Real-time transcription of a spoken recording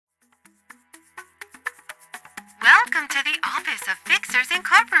Welcome to the office of Fixers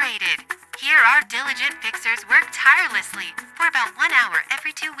Incorporated. Here, our diligent fixers work tirelessly for about 1 hour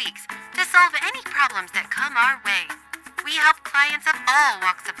every 2 weeks to solve any problems that come our way. We help clients of all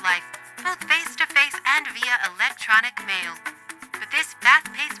walks of life, both face-to-face and via electronic mail. But this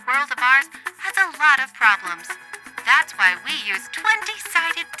fast-paced world of ours has a lot of problems. That's why we use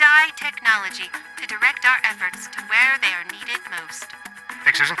 20-sided die technology to direct our efforts to where they are needed most.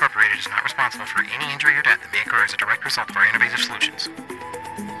 Fixers Incorporated is not responsible for any injury or death that may occur as a direct result of our innovative solutions.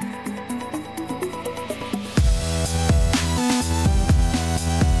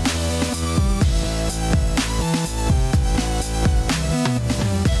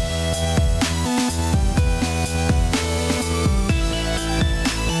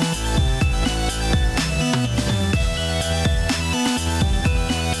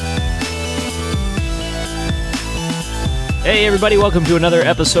 Hey everybody, welcome to another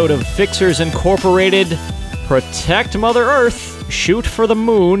episode of Fixers Incorporated. Protect Mother Earth, shoot for the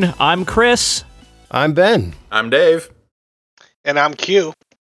moon. I'm Chris. I'm Ben. I'm Dave. And I'm Q.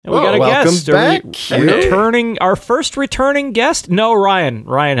 And we got a welcome guest. back, Q. Our first returning guest? No, Ryan.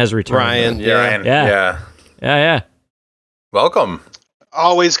 Ryan has returned. Ryan. Yeah. Welcome.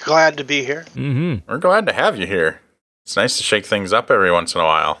 Always glad to be here. Mm-hmm. We're glad to have you here. It's nice to shake things up every once in a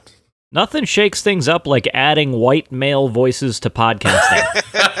while. Nothing shakes things up like adding white male voices to podcasting.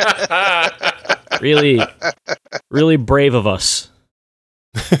 really brave of us.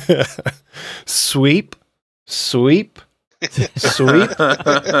 Sweep.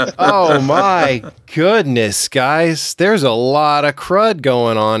 Oh my goodness, guys. There's a lot of crud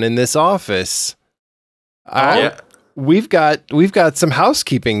going on in this office. We've got some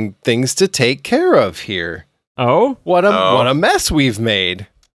housekeeping things to take care of here. Oh? What a mess we've made.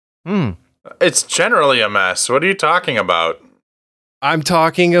 It's generally a mess. What are you talking about? I'm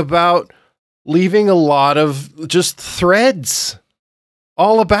talking about leaving a lot of just threads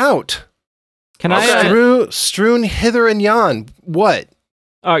all about. Can I? Strewn hither and yon. What?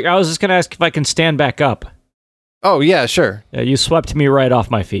 I was just going to ask if I can stand back up. Oh, yeah, sure. Yeah, you swept me right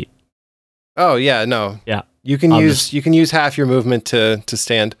off my feet. Oh, yeah, no. Yeah. You can use half your movement to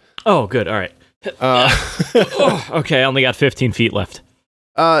stand. Oh, good. All right. Okay, I only got 15 feet left.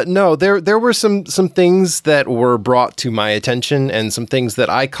 No, there were some things that were brought to my attention and some things that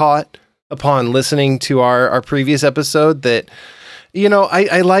I caught upon listening to our previous episode that,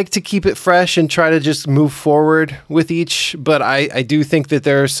 I like to keep it fresh and try to just move forward with each, but I do think that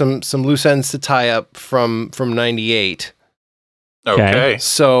there are some loose ends to tie up from 98. Okay.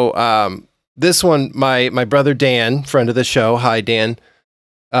 So, this one, my brother Dan, friend of the show, hi Dan,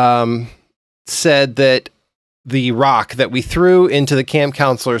 said that the rock that we threw into the camp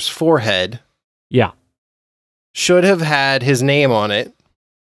counselor's forehead, should have had his name on it,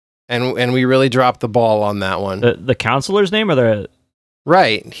 and we really dropped the ball on that one. The counselor's name or the?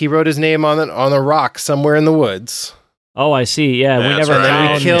 Right, he wrote his name on a rock somewhere in the woods. Oh, I see. Yeah, we never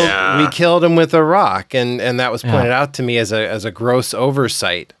found. We killed him with a rock, and that was pointed out to me as a gross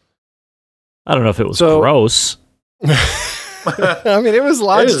oversight. I don't know if it was gross. I mean, it was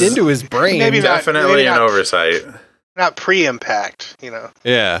lodged into his brain. Definitely an oversight. Not pre-impact,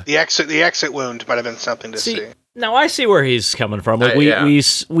 Yeah. The exit wound might have been something to see. Now I see where he's coming from. Like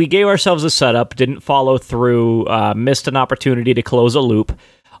we gave ourselves a setup, didn't follow through, missed an opportunity to close a loop.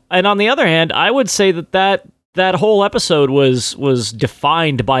 And on the other hand, I would say that whole episode was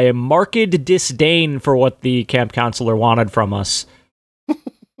defined by a marked disdain for what the camp counselor wanted from us.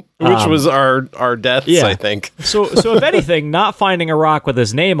 Which was our deaths, yeah. I think. So if anything, not finding a rock with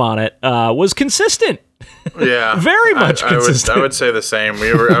his name on it was consistent. Yeah, very much consistent. I would say the same.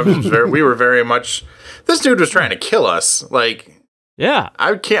 We were very much. This dude was trying to kill us. Like, yeah,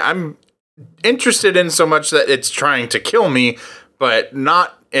 I'm interested in so much that it's trying to kill me, but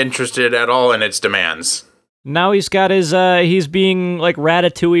not interested at all in its demands. Now he's got his. He's being like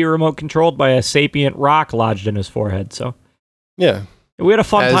Ratatouille, remote controlled by a sapient rock lodged in his forehead. So yeah. We had a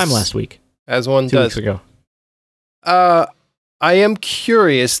fun time last week. As one Two does. weeks ago. I am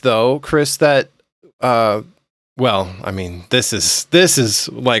curious, though, Chris, that, I mean, this is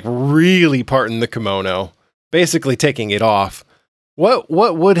like really parting the kimono, basically taking it off. What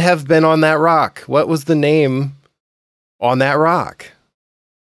would have been on that rock? What was the name on that rock?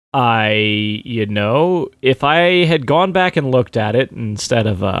 If I had gone back and looked at it instead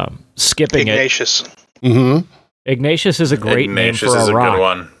of skipping Ignatius. Mm-hmm. Ignatius is a great name for is a rock. Good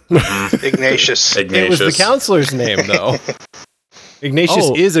one. Mm-hmm. Ignatius. It was the counselor's name, though.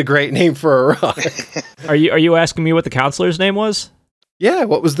 Ignatius is a great name for a rock. Are you asking me what the counselor's name was? Yeah,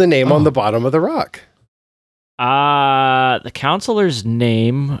 what was the name on the bottom of the rock? The counselor's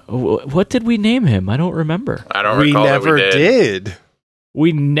name. What did we name him? I don't remember. I don't We recall never that we did.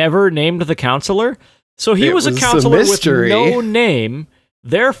 We never named the counselor? So he It was a was a counselor with mystery. no name.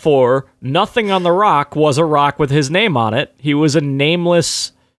 Therefore, nothing on the rock was a rock with his name on it. He was a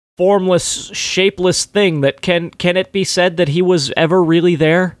nameless, formless, shapeless thing that can it be said that he was ever really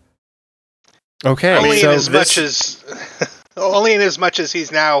there? Okay, Only so in as much as only in as much as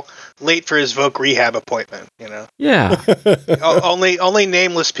he's now late for his Voc rehab appointment, you know. Yeah. Only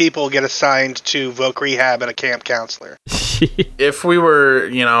nameless people get assigned to Voc rehab and a camp counselor. If we were,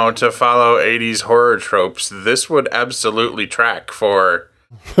 to follow 80s horror tropes, this would absolutely track for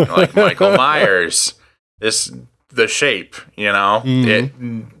like Michael Myers. The shape,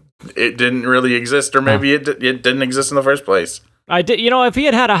 Mhm. it didn't really exist, or maybe it didn't exist in the first place. I did. If he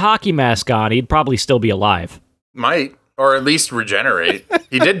had a hockey mask on, he'd probably still be alive. Might, or at least regenerate.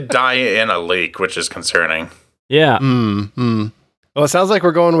 He did die in a lake, which is concerning. Yeah. Well, it sounds like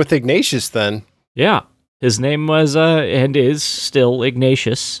we're going with Ignatius then. Yeah. His name was and is still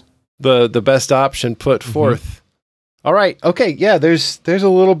Ignatius. The best option put forth. All right. Okay. Yeah. There's a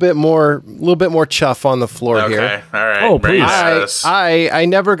little bit more chuff on the floor here. Okay, all right. Oh, bring it please. at us. I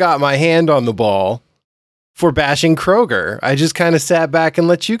never got my hand on the ball for bashing Kroger. I just kind of sat back and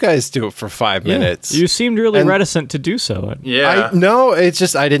let you guys do it for 5 minutes. You seemed really And- reticent to do so. Yeah. No, it's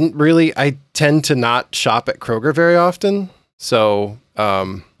just I tend to not shop at Kroger very often. So,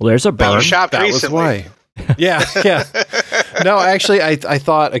 Well, there's a But you burn. shopped that recently. was why. Yeah. No, actually, I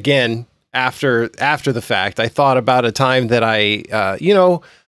thought again after the fact. I thought about a time that I,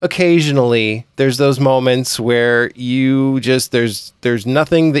 occasionally there's those moments where you just there's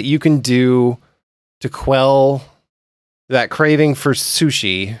nothing that you can do to quell that craving for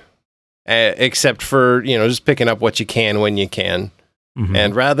sushi, except for just picking up what you can when you can. Mhm.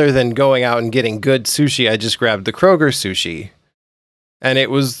 And rather than going out and getting good sushi, I just grabbed the Kroger sushi. And it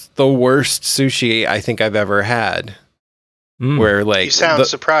was the worst sushi I think I've ever had. Mm. Where like You sound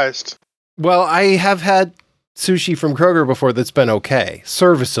surprised. well, I have had sushi from Kroger before that's been okay,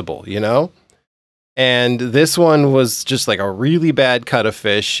 serviceable, And this one was just like a really bad cut of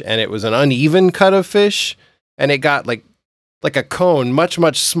fish, and it was an uneven cut of fish, and it got like a cone, much,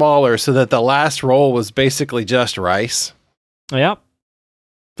 much smaller, so that the last roll was basically just rice. Yep.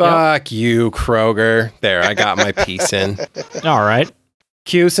 Fuck you, Kroger. There, I got my piece in. All right.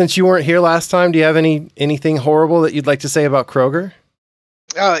 Q, since you weren't here last time, do you have anything horrible that you'd like to say about Kroger?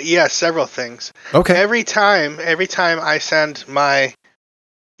 Yeah, several things. Okay. Every time I send my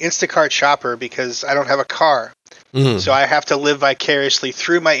Instacart shopper, because I don't have a car, so I have to live vicariously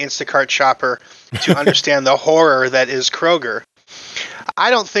through my Instacart shopper to understand the horror that is Kroger. I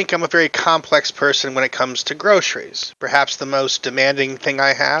don't think I'm a very complex person when it comes to groceries. Perhaps the most demanding thing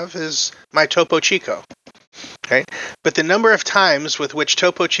I have is my Topo Chico. Okay? But the number of times with which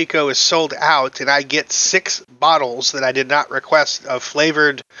Topo Chico is sold out and I get 6 bottles that I did not request of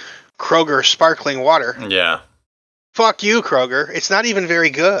flavored Kroger sparkling water. Yeah. Fuck you, Kroger. It's not even very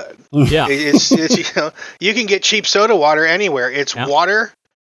good. Yeah. It's you can get cheap soda water anywhere. It's water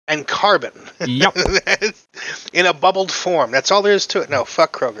and carbon. Yep. In a bubbled form. That's all there is to it. No,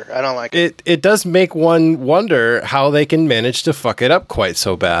 fuck Kroger. I don't like it. It does make one wonder how they can manage to fuck it up quite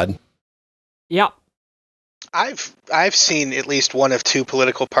so bad. Yep. I've seen at least one of 2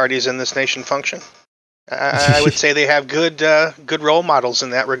 political parties in this nation function. I would say they have good role models in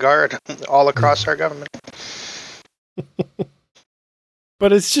that regard all across our government.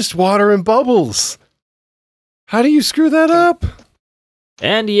 But it's just water and bubbles. How do you screw that up?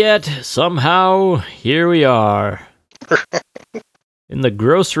 And yet, somehow, here we are. In the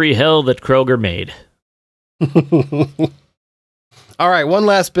grocery hell that Kroger made. All right, one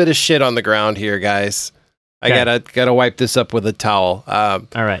last bit of shit on the ground here, guys. Okay. I gotta wipe this up with a towel. All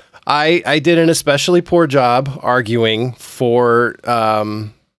right. I did an especially poor job arguing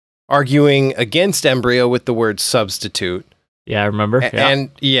against embryo with the word substitute. Yeah, I remember.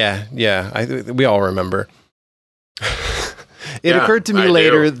 And we all remember. It occurred to me I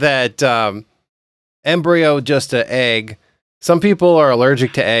later do. that embryo just an egg. Some people are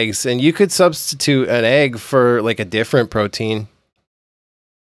allergic to eggs, and you could substitute an egg for like a different protein.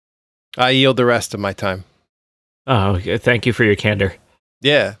 I yield the rest of my time. Oh, thank you for your candor.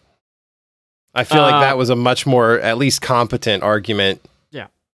 Yeah. I feel like that was a much more, at least competent argument. Yeah.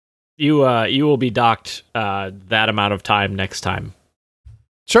 You will be docked that amount of time next time.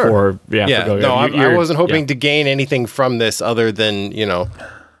 Sure. For No, I wasn't hoping to gain anything from this other than,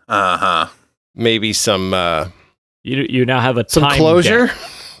 maybe some You now have some time closure. Debt.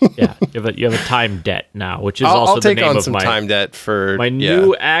 Yeah, you have a time debt now, which is I'll also the take name on of some time debt for my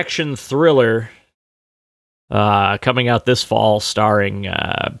new action thriller. coming out this fall, starring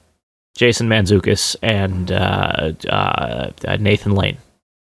Jason Mantzoukas and Nathan Lane.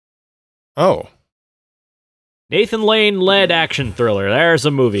 Oh. Nathan Lane-led action thriller. There's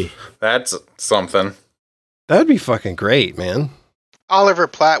a movie. That's something. That'd be fucking great, man. Oliver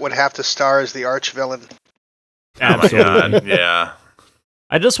Platt would have to star as the arch villain. Absolutely. Oh my God, yeah.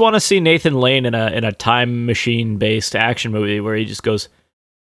 I just want to see Nathan Lane in a time machine based action movie where he just goes,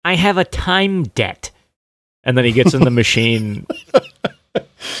 "I have a time debt," and then he gets in the machine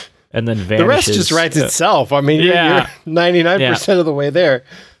and then vanishes. The rest just writes itself. I mean, you're 99% of the way there.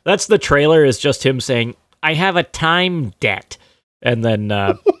 That's the trailer, is just him saying, "I have a time debt," and then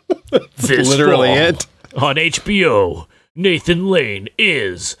That's literally it. On HBO, Nathan Lane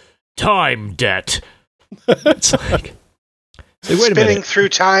is Time Debt. It's like, wait a Spinning minute. through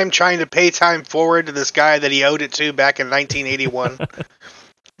time, trying to pay time forward to this guy that he owed it to back in 1981.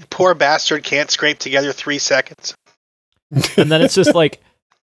 Poor bastard can't scrape together 3 seconds. And then it's just like,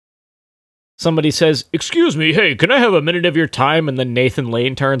 somebody says, "Excuse me, hey, can I have a minute of your time?" And then Nathan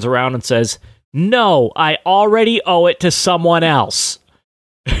Lane turns around and says, "No, I already owe it to someone else."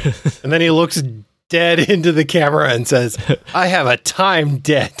 And then he looks dead into the camera and says, "I have a time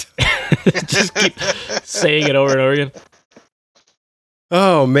debt." Just keep saying it over and over again.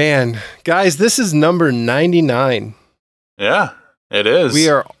 Oh, man. Guys, this is number 99. Yeah, it is. We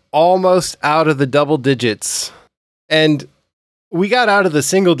are almost out of the double digits. And we got out of the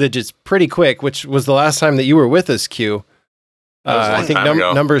single digits pretty quick, which was the last time that you were with us, Q. I think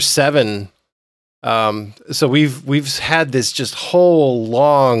number 7. So we've had this just whole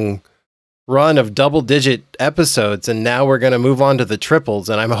long run of double-digit episodes, and now we're going to move on to the triples,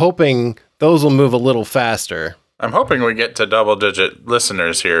 and I'm hoping those will move a little faster. I'm hoping we get to double-digit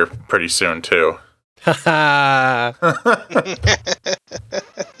listeners here pretty soon, too.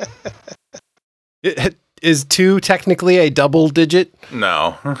 Is 2 technically a double digit?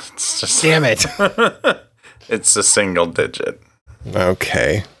 No. It's just... Damn it. It's a single digit.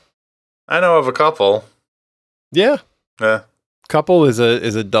 Okay. I know of a couple. Yeah. Yeah. Couple is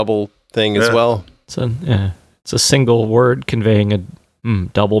a double thing as well. It's a single word conveying a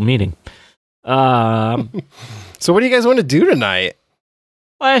double meaning. So what do you guys want to do tonight?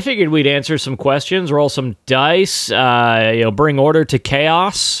 I figured we'd answer some questions, roll some dice, bring order to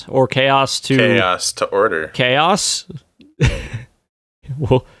chaos, or chaos to order. Chaos.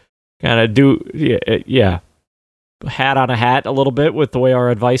 We'll kind of do, hat on a hat a little bit with the way our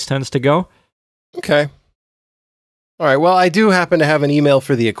advice tends to go. Okay. All right. Well, I do happen to have an email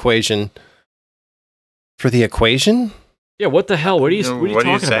for the equation. For the equation? Yeah. What the hell? What are you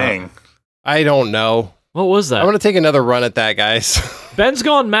talking saying? about? I don't know. What was that? I'm going to take another run at that, guys. Ben's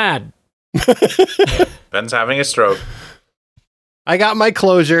gone mad. Ben's having a stroke. I got my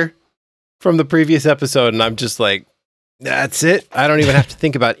closure from the previous episode, and I'm just like, that's it. I don't even have to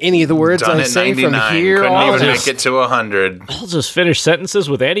think about any of the words I say from here. Couldn't even make it to 100. I'll just finish sentences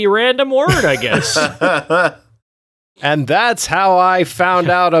with any random word, I guess. And that's how I found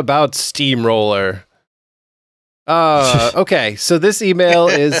out about Steamroller. Okay, so this email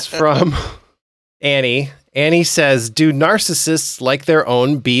is from Annie. Annie says, "Do narcissists like their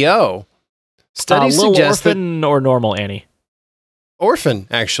own BO? Studies suggest orphan or normal Annie? Orphan,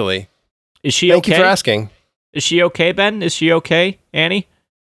 actually. Is she Thank okay? you for asking. Is she okay, Ben? Is she okay, Annie?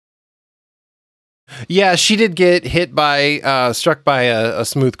 Yeah, she did get struck by a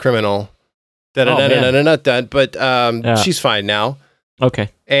smooth criminal. But she's fine now. Okay.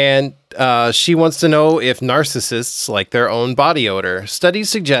 And she wants to know if narcissists like their own body odor. Studies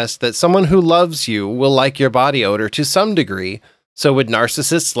suggest that someone who loves you will like your body odor to some degree. So would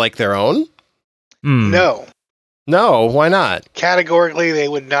narcissists like their own? No. No, why not? Categorically, they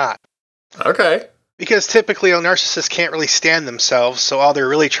would not. Okay. Because typically a narcissist can't really stand themselves, so all they're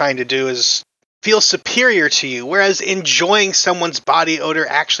really trying to do is feel superior to you, whereas enjoying someone's body odor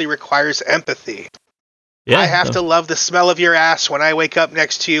actually requires empathy. Yeah, I have to love the smell of your ass when I wake up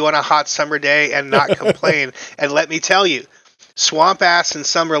next to you on a hot summer day and not complain. And let me tell you, swamp ass and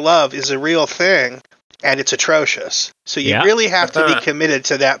summer love is a real thing, and it's atrocious. So you really have to be committed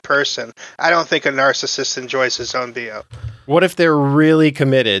to that person. I don't think a narcissist enjoys his own BO. What if they're really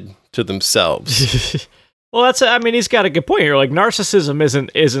committed to themselves? Well, he's got a good point here. Like, narcissism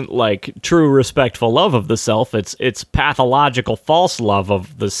isn't like true respectful love of the self. It's pathological false love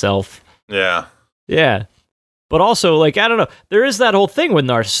of the self. Yeah. Yeah. But also, like, I don't know. There is that whole thing with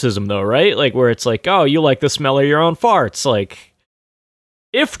narcissism, though, right? Like, where it's like, oh, you like the smell of your own farts. Like,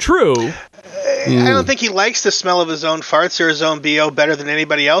 if true... I don't think he likes the smell of his own farts or his own BO better than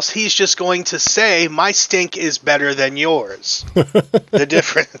anybody else. He's just going to say, my stink is better than yours. The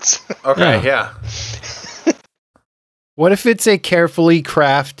difference. Okay, yeah. What if it's a carefully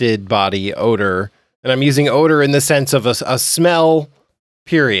crafted body odor? And I'm using odor in the sense of a smell,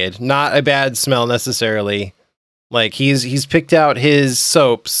 period. Not a bad smell necessarily. Like he's picked out his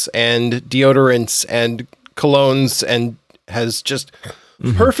soaps and deodorants and colognes and has just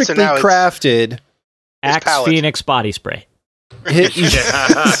perfectly crafted Axe Phoenix body spray.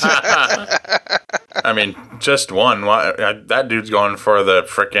 I mean, just one. That dude's going for the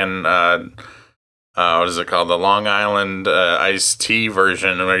frickin' what is it called? The Long Island iced tea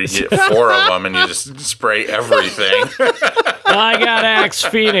version, where you get 4 of them and you just spray everything. I got Axe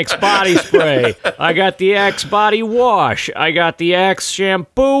Phoenix body spray. I got the Axe body wash. I got the Axe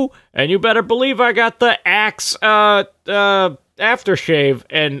shampoo, and you better believe I got the Axe aftershave.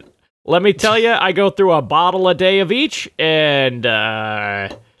 And let me tell you, I go through a bottle a day of each, and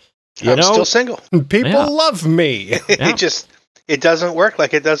I'm still single. People love me. Yeah. It doesn't work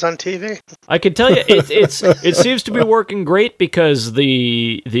like it does on TV. I can tell you, it seems to be working great because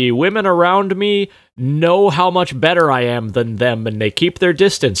the women around me know how much better I am than them, and they keep their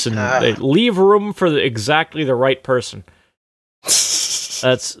distance and they leave room for exactly the right person.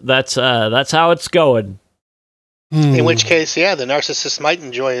 That's how it's going. In which case, the narcissist might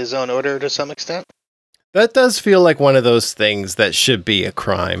enjoy his own odor to some extent. That does feel like one of those things that should be a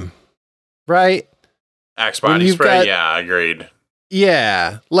crime, right? Axe body spray, yeah, agreed.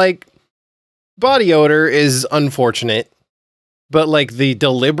 Yeah, like, body odor is unfortunate, but, like, the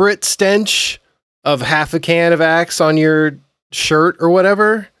deliberate stench of half a can of Axe on your shirt or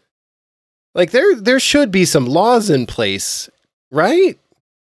whatever, like, there should be some laws in place, right?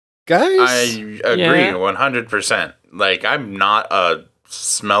 Guys? I agree 100%. Like, I'm not a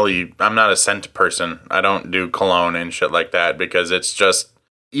scent person. I don't do cologne and shit like that because it's just,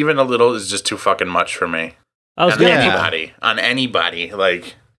 even a little is just too fucking much for me. On anybody.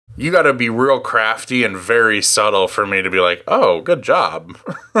 Like, you gotta be real crafty and very subtle for me to be like, oh, good job.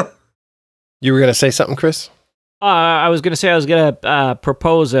 You were gonna say something, Chris? I was gonna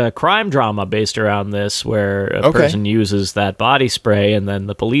propose a crime drama based around this, where a person uses that body spray and then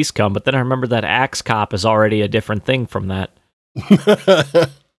the police come. But then I remember that Axe Cop is already a different thing from that.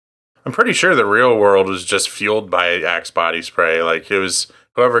 I'm pretty sure the real world was just fueled by Axe body spray. Like, it was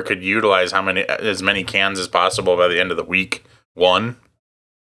whoever could utilize as many cans as possible by the end of the week won.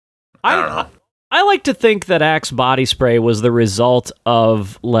 I don't know. I like to think that Axe body spray was the result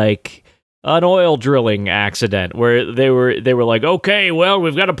of, like, an oil drilling accident where they were like, okay, well,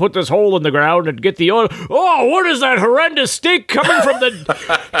 we've got to put this hole in the ground and get the oil. Oh, what is that horrendous stink coming from the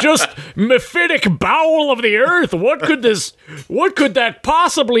just mephitic bowel of the earth? What could that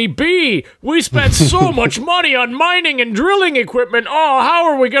possibly be? We spent so much money on mining and drilling equipment. Oh, how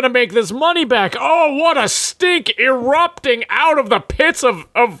are we going to make this money back? Oh, what a stink erupting out of the pits of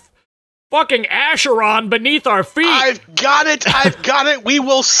fucking Acheron beneath our feet. I've got it. We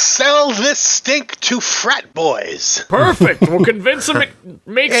will sell this stink to frat boys. Perfect. We'll convince them it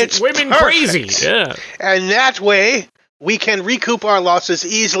makes women crazy. Yeah. And that way, we can recoup our losses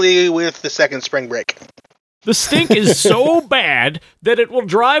easily with the second spring break. The stink is so bad that it will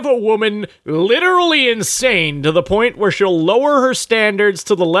drive a woman literally insane to the point where she'll lower her standards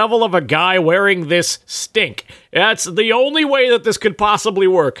to the level of a guy wearing this stink. That's the only way that this could possibly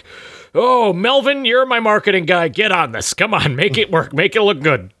work. Oh, Melvin, you're my marketing guy. Get on this. Come on, make it work. Make it look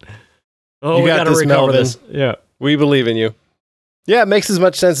good. Oh, we got this, Melvin. This. Yeah. We believe in you. Yeah, it makes as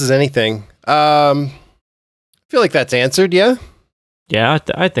much sense as anything. I feel like that's answered, yeah? Yeah,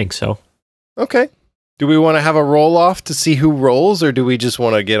 I think so. Okay. Do we want to have a roll-off to see who rolls, or do we just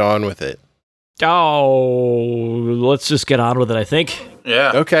want to get on with it? Oh, let's just get on with it, I think.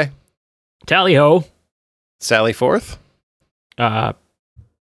 Yeah. Okay. Tally-ho. Sally forth?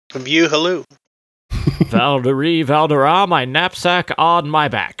 View halloo. Valderie, Valdera, my knapsack on my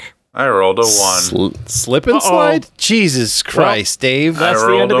back. I rolled a 1. Slip and slide? Jesus Christ, Dave. That's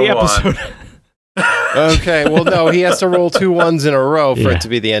the end of the episode. Okay, well, no, he has to roll 2 1s in a row for it to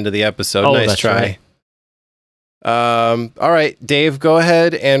be the end of the episode. Oh, nice try. Right. All right, Dave, go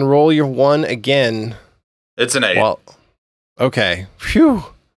ahead and roll your 1 again. It's an 8. Well, okay. Phew.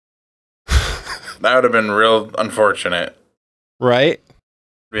 That would have been real unfortunate. Right?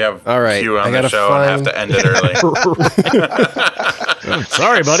 We have all right. Q on the show and have to end it early.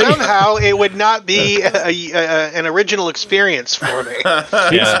 Sorry, buddy. Somehow it would not be an original experience for me.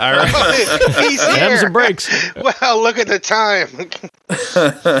 Yeah, all right. He's here. Have some breaks. Well, look at the time.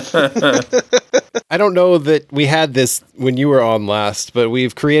 I don't know that we had this when you were on last, but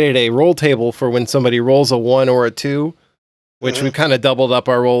we've created a roll table for when somebody rolls a 1 or a 2, which we've kind of doubled up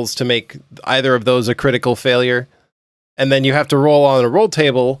our rolls to make either of those a critical failure. And then you have to roll on a roll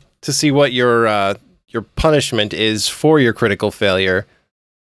table to see what your your punishment is for your critical failure.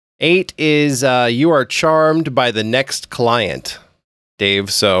 8 is you are charmed by the next client,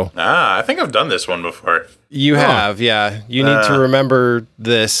 Dave. So I think I've done this one before. You have, yeah. You need to remember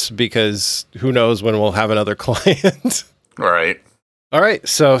this because who knows when we'll have another client. Right. All right,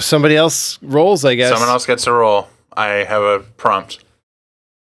 so somebody else rolls, I guess. Someone else gets a roll. I have a prompt.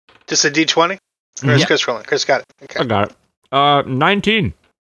 Just a D20? Or is Chris rolling? Chris got it. Okay. I got it. 19.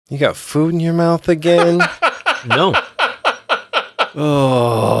 You got food in your mouth again? No.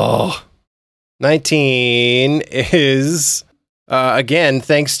 Oh. 19 is, again,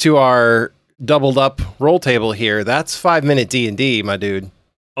 thanks to our doubled up roll table here, that's 5-minute D&D, my dude.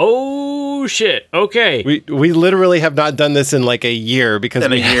 Oh, shit. Okay. We literally have not done this in like a year because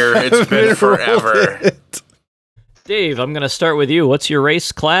in a year, it's been forever. Dave, I'm going to start with you. What's your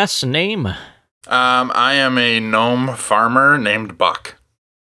race, class, name? I am a gnome farmer named Buck.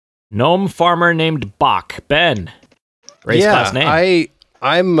 Gnome farmer named Bach. Ben, race, class, name.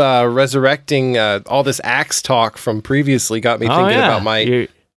 I'm resurrecting all this axe talk from previously. Got me thinking about my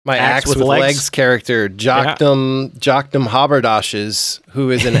axe with legs character, Jockdom Haberdashes, who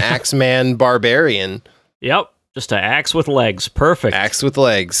is an axeman barbarian. Yep, just an axe with legs. Perfect. Axe with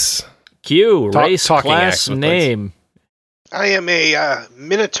legs. Q, race, class, name. I am a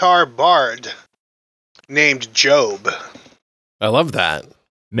Minotaur bard named Job. I love that.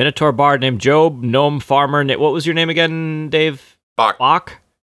 Minotaur bard named Job, gnome farmer. What was your name again, Dave? Bach.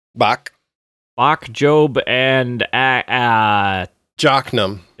 Bach, Job, and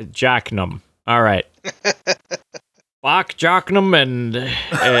Jocknum. All right. Bach, Jocknum, and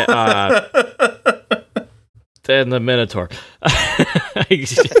the Minotaur.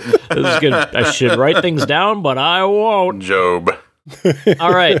 This is good. I should write things down, but I won't. Job.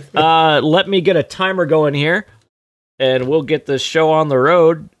 All right. Let me get a timer going here, and we'll get this show on the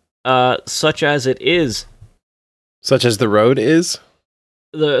road, such as it is. Such as the road is?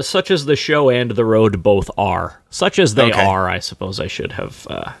 Such as the show and the road both are. Such as they are, I suppose I should have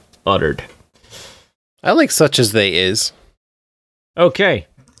uttered. I like such as they is. Okay.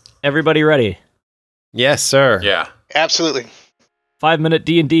 Everybody ready? Yes, sir. Yeah. Absolutely. 5-minute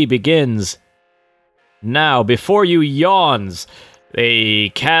D&D begins now. Before you yawns a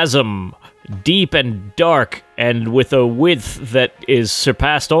chasm, deep and dark, and with a width that is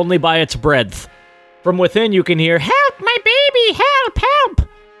surpassed only by its breadth. From within, you can hear, "Help, my baby! Help, help!"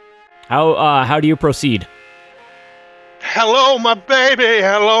 How do you proceed? Hello, my baby.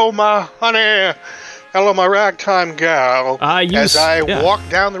 Hello, my honey. Hello, my ragtime gal. As I walk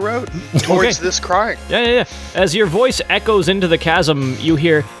down the road towards this crying. Yeah. As your voice echoes into the chasm, you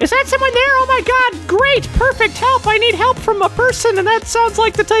hear, "Is that someone there? Oh my god, great, perfect help. I need help from a person, and that sounds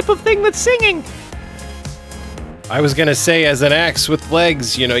like the type of thing that's singing." I was going to say, as an axe with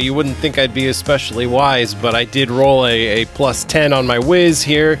legs, you wouldn't think I'd be especially wise, but I did roll a plus 10 on my whiz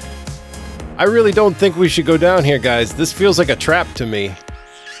here. I really don't think we should go down here, guys. This feels like a trap to me.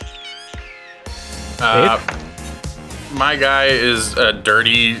 My guy is a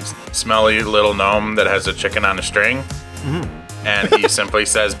dirty, smelly little gnome that has a chicken on a string. Mm-hmm. And he simply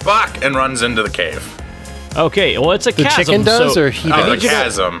says, "Buck," and runs into the cave. Okay, well, it's a chasm. The chicken does, or he does? Oh, the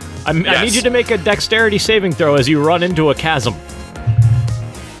chasm. I need you to make a dexterity saving throw as you run into a chasm.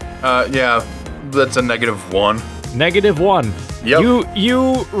 Yeah, that's a -1. -1. Yep.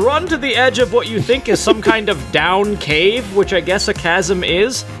 You run to the edge of what you think is some kind of down cave, which I guess a chasm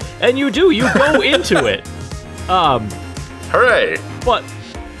is, and you go into it. Hooray! But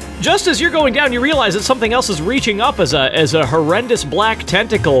just as you're going down, you realize that something else is reaching up as a horrendous black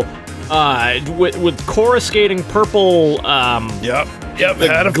tentacle with coruscating purple Yep,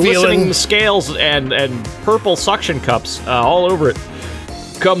 had a glistening feeling. scales and purple suction cups all over it.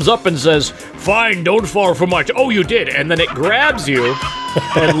 Comes up and says, "Fine, don't fall for much." Oh, you did. And then it grabs you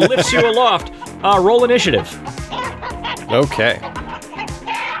and lifts you aloft. Roll initiative. Okay.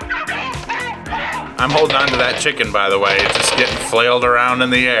 I'm holding on to that chicken, by the way. It's just getting flailed around in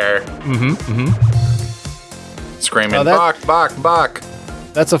the air. Screaming, "Bach, Bach, Bach."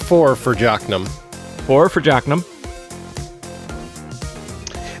 That's a 4 for Jocknum. 4 for Jocknum.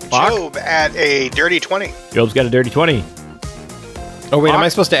 Job at a dirty 20. Job's got a dirty 20. Oh, wait, am I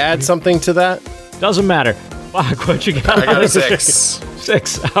supposed to add something to that? Doesn't matter. Fuck, what you got? I got a 6.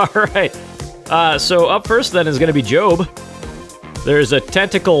 6, all right. So up first then is going to be Job. There's a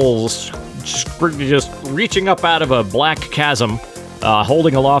tentacle just reaching up out of a black chasm,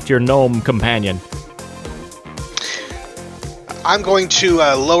 holding aloft your gnome companion. I'm going to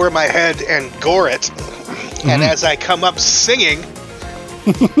lower my head and gore it. And as I come up singing,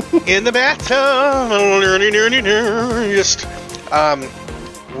 in the bathtub, just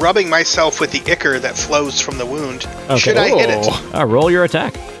rubbing myself with the ichor that flows from the wound. Okay. Should I hit it? Roll your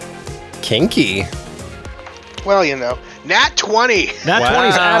attack. Kinky. Well, Nat 20. Nat 20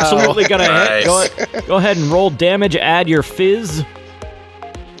 is absolutely going to hit. Go ahead and roll damage, add your fizz.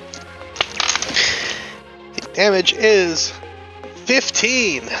 Damage is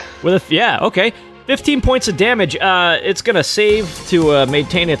 15. Okay. 15 points of damage. It's going to save to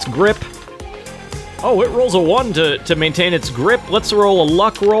maintain its grip. Oh, it rolls a 1 to maintain its grip. Let's roll a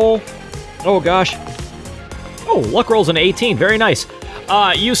luck roll. Oh, gosh. Oh, luck roll's an 18. Very nice.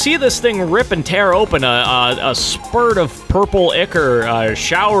 You see this thing rip and tear open, a spurt of purple ichor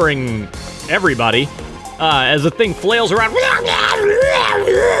showering everybody as the thing flails around.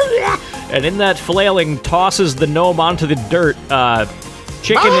 And in that flailing, tosses the gnome onto the dirt,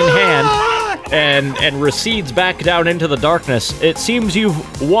 chicken in hand, and recedes back down into the darkness. It seems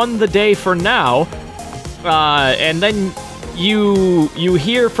you've won the day for now. And then you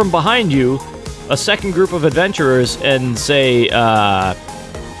hear from behind you a second group of adventurers and say,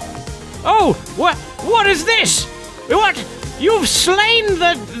 "Oh, what is this? What? You've slain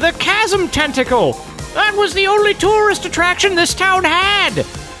the chasm tentacle! That was the only tourist attraction this town had!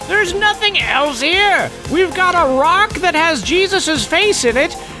 There's nothing else here! We've got a rock that has Jesus' face in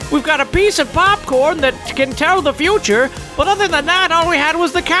it, we've got a piece of popcorn that can tell the future, but other than that, all we had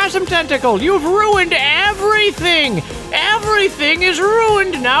was the chasm tentacle. You've ruined everything! Everything is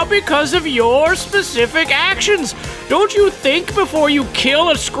ruined now because of your specific actions! Don't you think before you kill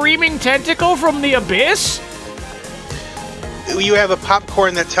a screaming tentacle from the abyss?" You have a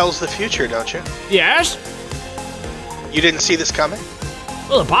popcorn that tells the future, don't you? Yes? You didn't see this coming?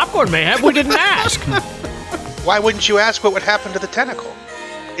 Well, the popcorn may have. We didn't ask. Why wouldn't you ask what would happen to the tentacle?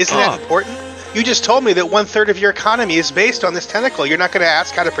 Isn't that important? You just told me that 1/3 of your economy is based on this tentacle. You're not going to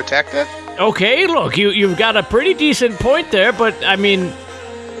ask how to protect it? Okay, look, you've got a pretty decent point there, but, I mean...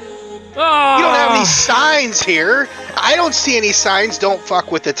 You don't have any signs here. I don't see any signs, don't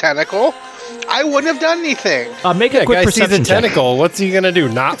fuck with the tentacle. I wouldn't have done anything. Make a quick perception check. Tentacle. What's he going to do,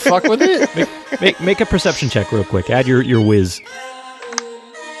 not fuck with it? Make a perception check real quick. Add your whiz.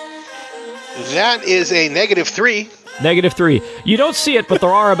 That is a -3. -3. You don't see it, but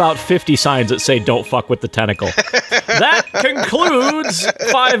there are about 50 signs that say "Don't fuck with the tentacle." That concludes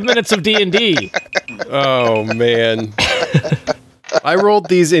 5 minutes of D&D. Oh man, I rolled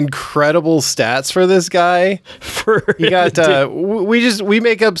these incredible stats for this guy. He got we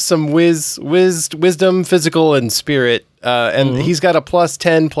make up some wisdom, physical, and spirit, and he's got a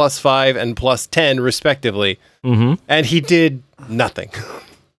 +10, +5, and +10 respectively. Mm-hmm. And he did nothing.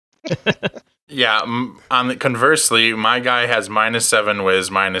 Yeah, conversely, my guy has -7 whiz,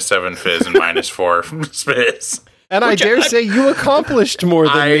 -7 fizz, and -4 spizz. And I dare say you accomplished more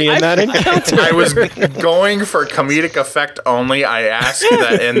than me in that encounter. I was going for comedic effect only. I asked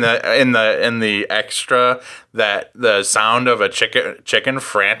that in the extra that the sound of a chicken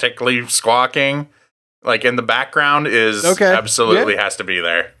frantically squawking, like in the background, is absolutely has to be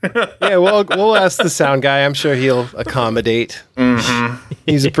there. Yeah, we'll ask the sound guy. I'm sure he'll accommodate. Mm-hmm.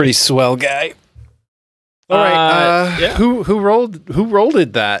 He's a pretty swell guy. All right. Yeah. Who rolled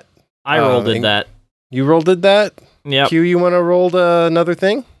it that? I rolled it that. You rolled it that? Yeah. Q, you want to roll another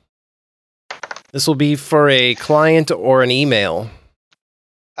thing? This will be for a client or an email.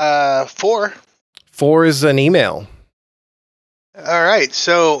 4. 4 is an email. All right.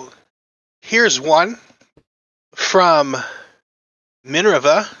 So here's one from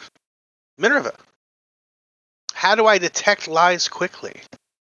Minerva. Minerva. How do I detect lies quickly?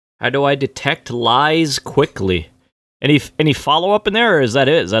 How do I detect lies quickly? Any follow-up in there, or is that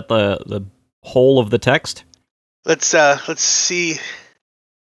it? Is that the whole of the text? Let's see.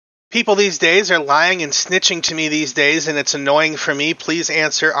 People these days are lying and snitching to me these days, and it's annoying for me. Please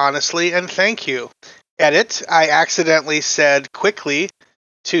answer honestly and thank you. Edit. I accidentally said quickly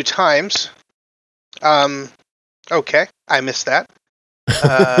 2 times. Okay. I missed that.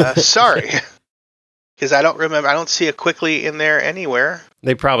 Sorry. Because I don't remember. I don't see a quickly in there anywhere.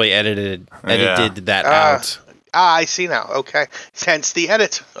 They probably edited that out. I see now. Okay. Hence the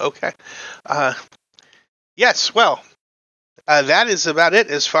edit. Okay. Yes, well, that is about it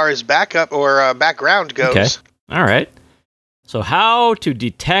as far as backup or background goes. Okay. All right. So how to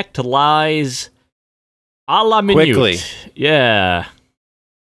detect lies a la minute. Quickly. Yeah.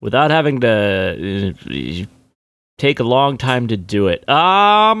 Without having to take a long time to do it.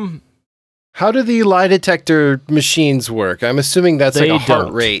 How do the lie detector machines work? I'm assuming that's like a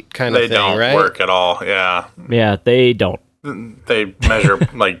heart rate kind of thing, right? They don't work at all, yeah. Yeah, they don't. They measure,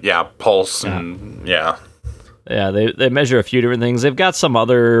 pulse and, yeah. Yeah, they measure a few different things. They've got some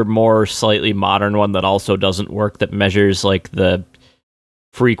other more slightly modern one that also doesn't work that measures, the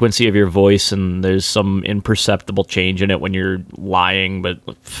frequency of your voice, and there's some imperceptible change in it when you're lying, but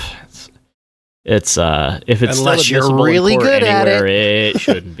it's if it's unless still you're really good anywhere, at it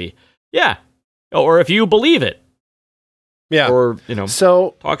shouldn't be. Yeah, or if you believe it. Yeah, or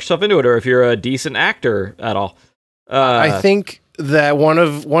so talk yourself into it, or if you're a decent actor at all. I think that one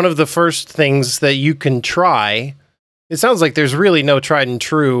of the first things that you can try. It sounds like there's really no tried and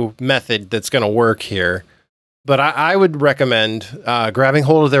true method that's going to work here, but I would recommend grabbing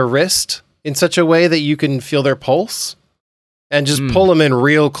hold of their wrist in such a way that you can feel their pulse, and just pull them in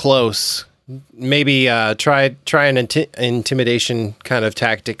real close. Maybe try an intimidation kind of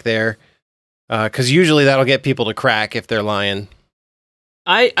tactic there, because usually that'll get people to crack if they're lying.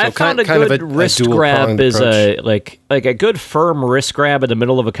 I found a good wrist grab is like a good firm wrist grab in the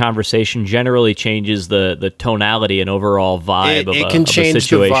middle of a conversation generally changes the tonality and overall vibe of a situation. It can change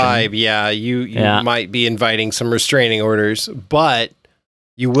the vibe. Yeah, you might be inviting some restraining orders, but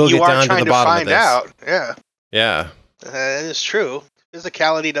you will get down to the bottom of this. Out. Yeah. Yeah. That is true.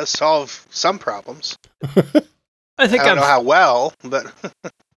 Physicality does solve some problems. I don't know how well, but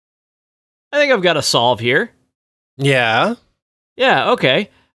I think I've got a solve here. Yeah. Yeah, okay.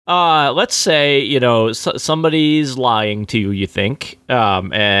 Let's say, somebody's lying to you, you think,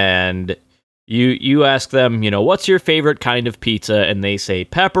 and you ask them, what's your favorite kind of pizza? And they say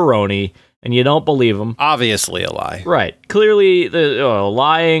pepperoni, and you don't believe them. Obviously a lie. Right. Clearly the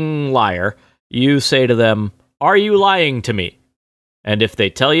lying liar. You say to them, are you lying to me? And if they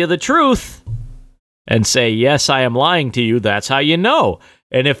tell you the truth and say, yes, I am lying to you, that's how you know.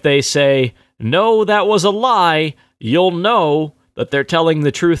 And if they say, no, that was a lie, you'll know that they're telling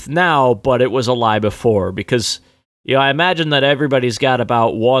the truth now, but it was a lie before. Because, I imagine that everybody's got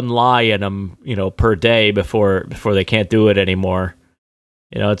about one lie in them, per day before they can't do it anymore.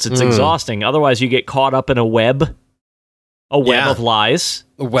 It's exhausting. Otherwise, you get caught up in a web of lies.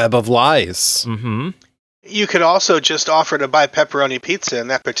 A web of lies. Mm-hmm. You could also just offer to buy pepperoni pizza in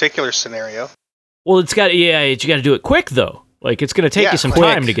that particular scenario. Well, you got to do it quick, though. Like, it's going to take you some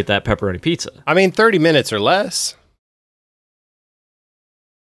time to get that pepperoni pizza. I mean, 30 minutes or less.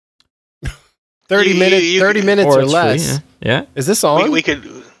 30 minutes or less. Free, yeah. Is this on? We could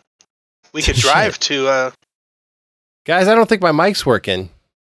drive to... Guys, I don't think my mic's working.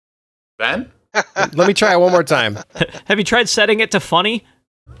 Ben? Let me try it one more time. Have you tried setting it to funny?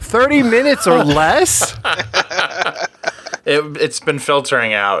 30 minutes or less? It's been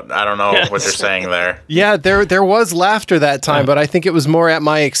filtering out. I don't know what you're saying there. Yeah, there was laughter that time, but I think it was more at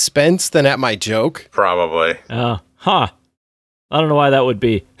my expense than at my joke. Probably. I don't know why that would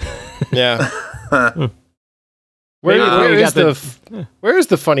be. Yeah. Where's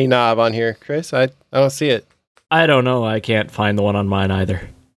the funny knob on here, Chris? I don't see it. I don't know. I can't find the one on mine either.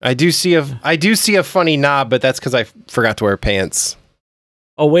 I do see a funny knob, but that's because I forgot to wear pants.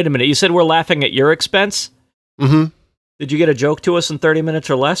 Oh, wait a minute. You said we're laughing at your expense? Mm-hmm. Did you get a joke to us in 30 minutes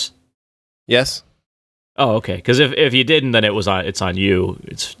or less? Yes. Oh, okay. Because if you didn't, then it's on you.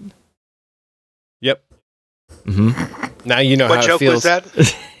 Yep. Mm-hmm. Now you know how it feels. What joke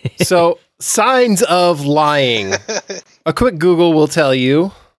was that? So, signs of lying. A quick Google will tell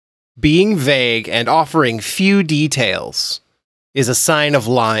you, being vague and offering few details is a sign of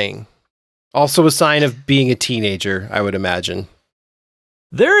lying. Also a sign of being a teenager, I would imagine.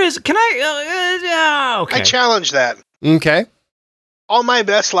 There is... Can I... okay. I challenge that. Okay. All my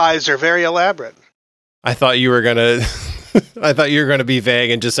best lies are very elaborate. I thought you were gonna... be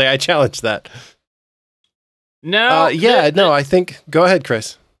vague and just say, I challenge that. No. I think... Go ahead,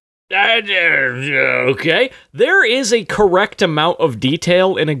 Chris. Okay. There is a correct amount of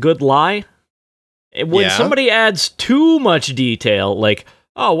detail in a good lie. When somebody adds too much detail, like,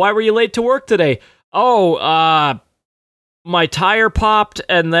 oh, why were you late to work today? Oh, my tire popped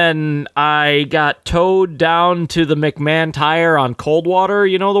and then I got towed down to the McMahon Tire on Coldwater,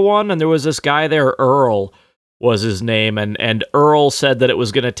 you know the one? And there was this guy there, Earl was his name, and Earl said that it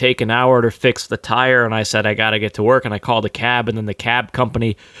was going to take an hour to fix the tire, and I said, I got to get to work, and I called a cab, and then the cab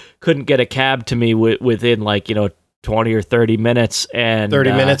company couldn't get a cab to me within 20 or 30 minutes. And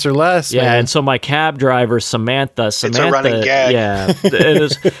 30 minutes or less. Yeah, man. and so my cab driver, Samantha, it's a running gag. Yeah, it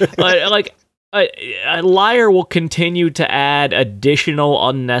is a liar will continue to add additional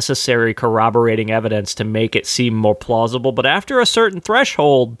unnecessary corroborating evidence to make it seem more plausible, but after a certain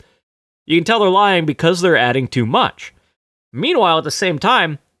threshold, you can tell they're lying because they're adding too much. Meanwhile, at the same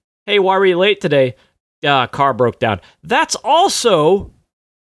time, hey, why were you late today? Car broke down. That's also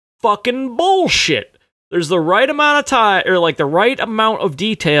fucking bullshit. There's the right amount of time, or the right amount of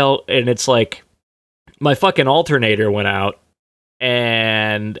detail, and it's like, my fucking alternator went out,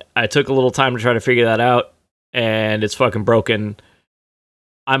 and I took a little time to try to figure that out, and it's fucking broken.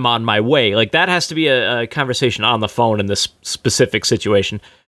 I'm on my way. Like, that has to be a conversation on the phone in this specific situation.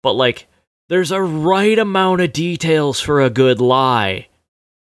 But, like, there's a right amount of details for a good lie.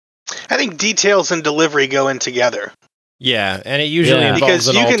 I think details and delivery go in together. Yeah, and it usually involves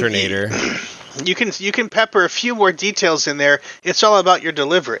an alternator. You can pepper a few more details in there. It's all about your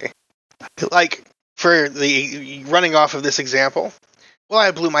delivery. Like, for the running off of this example, well,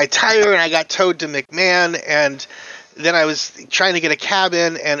 I blew my tire and I got towed to McMahon, and then I was trying to get a cab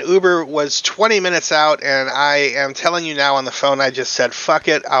in, and Uber was 20 minutes out, and I am telling you now on the phone, I just said, fuck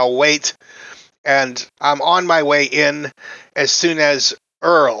it, I'll wait, and I'm on my way in as soon as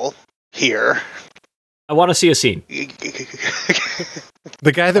Earl here. I want to see a scene.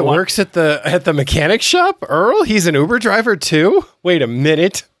 The guy that works at the mechanic shop, Earl, he's an Uber driver too? Wait a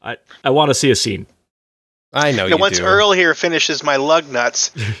minute. I want to see a scene. I know you once do. Earl here finishes my lug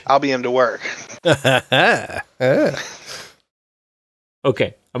nuts, I'll be into work. Okay,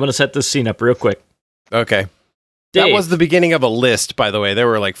 I'm going to set this scene up real quick. Okay. Dave. That was the beginning of a list, by the way. There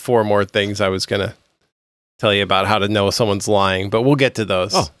were like 4 more things I was going to tell you about how to know someone's lying, but we'll get to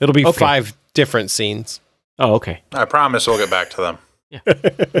those. Oh, it'll be 5 different scenes. Oh, okay. I promise we'll get back to them. Yeah.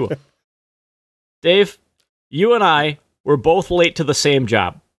 Cool. Dave, you and I were both late to the same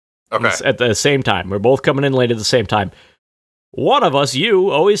job. Okay. At the same time. We're both coming in late at the same time. One of us, you,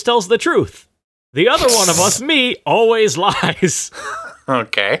 always tells the truth. The other one of us, me, always lies.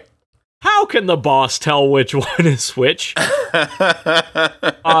 Okay. How can the boss tell which one is which?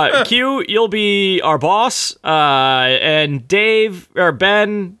 Q, you'll be our boss. And Dave, or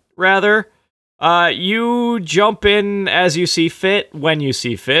Ben, rather, you jump in as you see fit, when you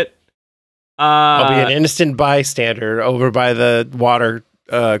see fit. I'll be an innocent bystander over by the water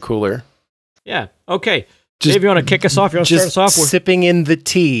cooler. Yeah, okay. Dave, you want to kick us off? You want to start us off? We're sipping in the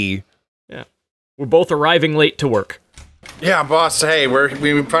tea. Yeah. We're both arriving late to work. Yeah, boss, hey,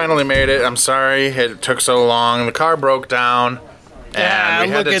 we finally made it. I'm sorry it took so long. The car broke down, and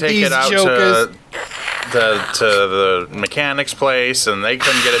we had to take it out to the mechanic's place, and they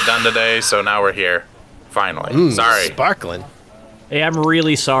couldn't get it done today, so now we're here. Finally. Sorry. Sparkling. Hey, I'm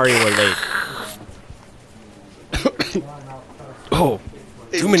really sorry we're late. Oh,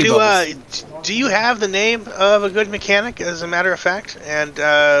 too many bubbles. Do you have the name of a good mechanic, as a matter of fact? And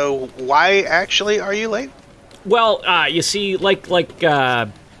why actually are you late? Well, you see, like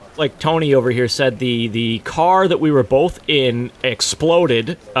Tony over here said, the car that we were both in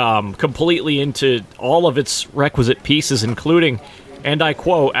exploded completely into all of its requisite pieces, including, and I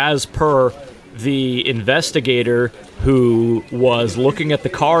quote, as per the investigator who was looking at the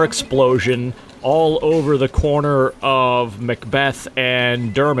car explosion all over the corner of Macbeth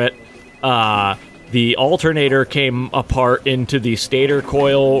and Dermot, the alternator came apart into the stator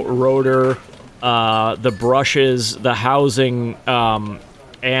coil, rotor, the brushes, the housing,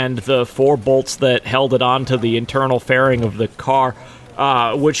 and the 4 bolts that held it onto the internal fairing of the car,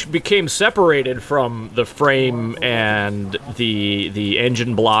 which became separated from the frame and the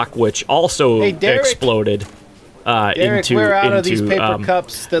engine block, which also exploded. Derek, where out of these paper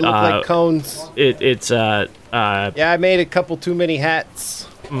cups that look like cones? Yeah, I made a couple too many hats.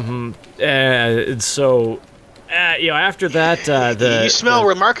 Mm-hmm. So, after that, you smell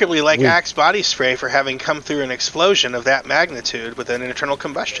remarkably like Axe body spray for having come through an explosion of that magnitude with an internal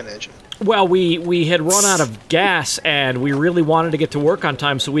combustion engine. Well, we had run out of gas, and we really wanted to get to work on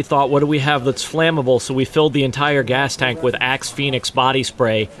time, so we thought, what do we have that's flammable? So we filled the entire gas tank with Axe Phoenix body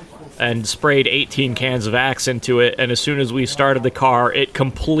spray and sprayed 18 cans of Axe into it, and as soon as we started the car, it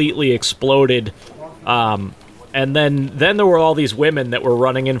completely exploded. And then there were all these women that were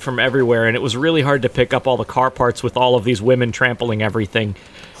running in from everywhere, and it was really hard to pick up all the car parts with all of these women trampling everything.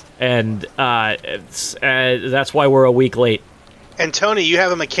 And that's why we're a week late. And Tony, you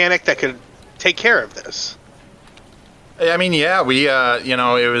have a mechanic that could take care of this. I mean, yeah, we,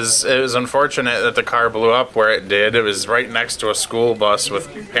 it was unfortunate that the car blew up where it did. It was right next to a school bus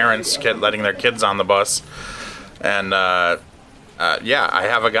with parents letting their kids on the bus. And, I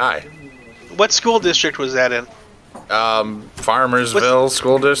have a guy. What school district was that in? Farmersville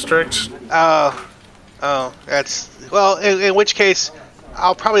School District. Oh, that's... Well, in which case,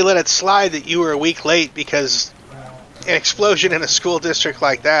 I'll probably let it slide that you were a week late because an explosion in a school district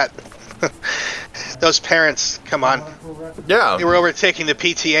like that... Those parents, come on. Yeah. They were overtaking the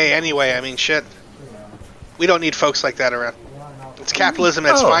PTA anyway. I mean, shit. We don't need folks like that around. It's capitalism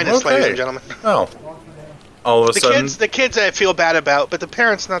at its finest, ladies and gentlemen. Oh. All of a sudden... The kids I feel bad about, but the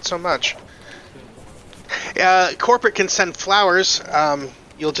parents not so much. Corporate can send flowers.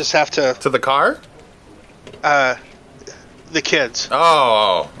 You'll just have to... To the car? The kids.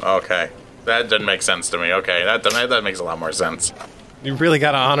 Oh, okay. That didn't make sense to me. Okay, that makes a lot more sense. You really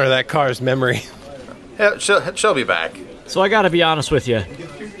got to honor that car's memory. Yeah, she'll be back. So I got to be honest with you.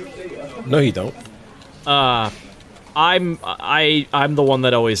 No, you don't. I'm the one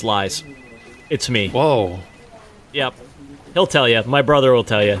that always lies. It's me. Whoa. Yep. He'll tell you. My brother will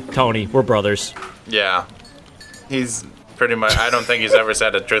tell you. Tony, we're brothers. Yeah. He's pretty much... I don't think he's ever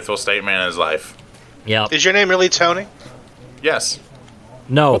said a truthful statement in his life. Yep. Is your name really Tony? Yes.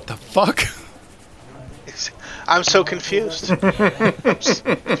 No. What the fuck? I'm so confused.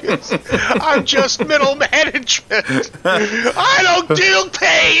 I'm just middle management. I don't deal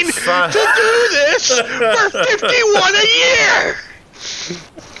pain to do this for 51 a year.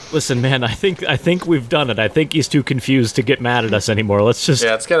 Listen, man, I think we've done it. I think he's too confused to get mad at us anymore. Let's just...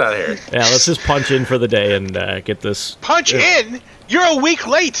 Yeah, let's get out of here. Yeah, let's just punch in for the day and get this... Punch in? You're a week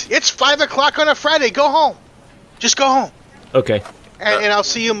late. It's 5 o'clock on a Friday. Go home. Just go home. Okay. And I'll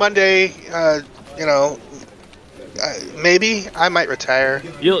see you Monday, maybe. I might retire.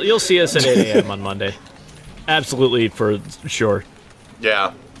 You'll see us at 8 a.m. on Monday. Absolutely, for sure.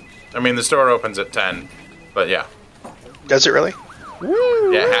 Yeah. I mean, the store opens at 10, but yeah. Does it really?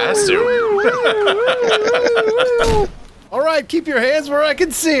 Yeah, it has to. All right, keep your hands where I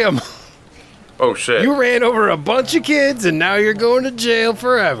can see them. Oh, shit. You ran over a bunch of kids, and now you're going to jail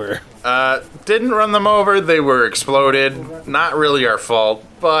forever. Didn't run them over. They were exploded. Not really our fault,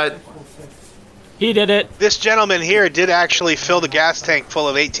 but... He did it. This gentleman here did actually fill the gas tank full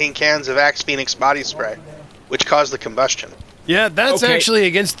of 18 cans of Axe Phoenix body spray, which caused the combustion. Yeah, that's Okay. actually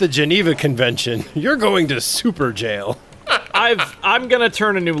against the Geneva Convention. You're going to super jail. I'm gonna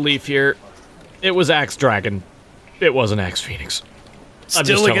turn a new leaf here. It was Axe Dragon. It wasn't Axe Phoenix. I'm just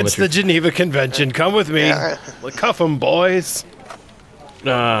Still telling against the the truth. Geneva Convention. Come with me. Yeah. Cuff them, boys.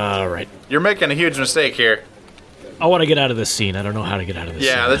 All right. You're making a huge mistake here. I want to get out of this scene. I don't know how to get out of this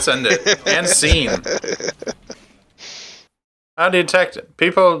Yeah, scene. let's end it. And scene. How do you detect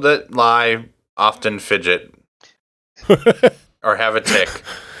people that lie often fidget or have a tick?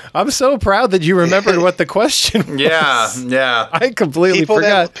 I'm so proud that you remembered what the question was. Yeah. I completely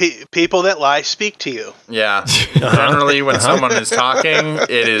forgot. People that lie speak to you. Yeah. Generally, when someone is talking,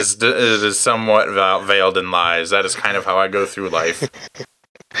 it is somewhat veiled in lies. That is kind of how I go through life.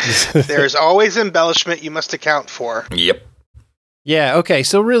 There's always embellishment you must account for. Yep. Yeah, okay,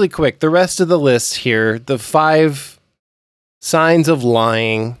 so really quick, the rest of the list here, the 5 signs of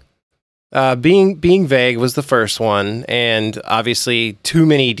lying. Being vague was the first one, and obviously too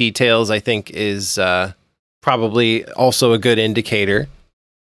many details, I think, is probably also a good indicator.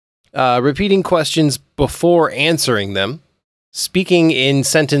 Repeating questions before answering them, speaking in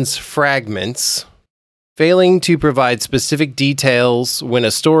sentence fragments, failing to provide specific details when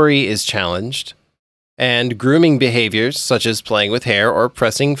a story is challenged, and grooming behaviors such as playing with hair or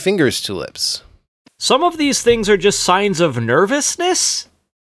pressing fingers to lips. Some of these things are just signs of nervousness.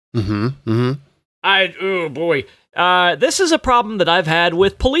 Oh boy. This is a problem that I've had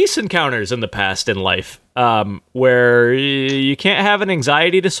with police encounters in the past in life, where you can't have an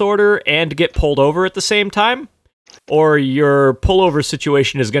anxiety disorder and get pulled over at the same time, or your pullover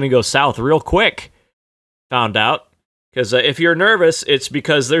situation is going to go south real quick. Found out. Because if you're nervous, it's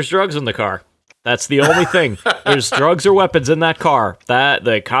because there's drugs in the car. That's the only thing. There's drugs or weapons in that car. That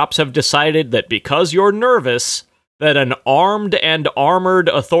the cops have decided that because you're nervous, that an armed and armored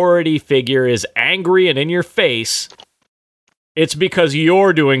authority figure is angry and in your face, it's because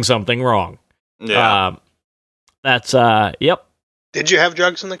you're doing something wrong. Yeah. Yep. Did you have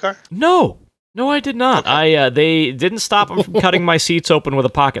drugs in the car? No, I did not. Okay. They didn't stop them from cutting my seats open with a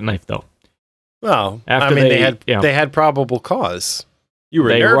pocket knife, though. Well, After they they had probable cause. You were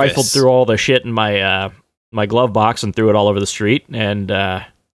They nervous. rifled through all the shit in my my glove box and threw it all over the street, and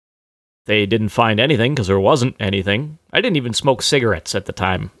they didn't find anything because there wasn't anything. I didn't even smoke cigarettes at the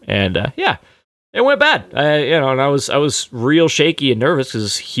time, and it went bad. And I was real shaky and nervous because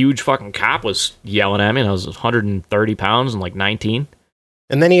this huge fucking cop was yelling at me, and I was 130 pounds and like 19.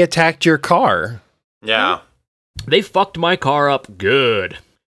 And then he attacked your car. Yeah. They fucked my car up good,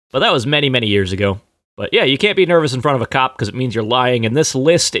 but that was many, many years ago. But yeah, you can't be nervous in front of a cop because it means you're lying, and this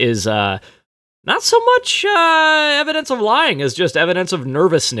list is not so much evidence of lying as just evidence of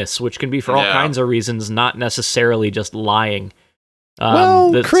nervousness, which can be for all kinds of reasons, not necessarily just lying.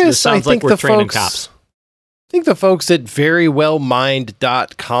 Chris, this sounds like we're training cops. I think the folks at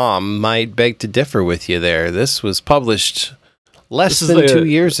verywellmind.com might beg to differ with you there. This was published less than 2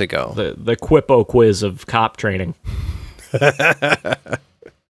 years ago. The Quippo quiz of cop training.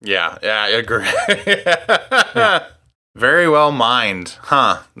 Yeah, I agree. Very well mined.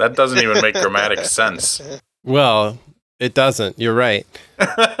 Huh. That doesn't even make grammatic sense. Well, it doesn't. You're right.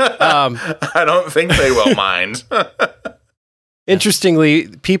 I don't think they well mind. Interestingly,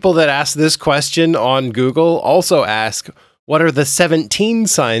 people that ask this question on Google also ask, what are the 17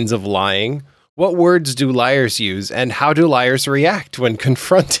 signs of lying? What words do liars use? And how do liars react when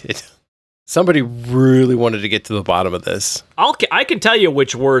confronted? Somebody really wanted to get to the bottom of this. I can tell you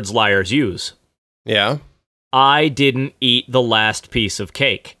which words liars use. Yeah? I didn't eat the last piece of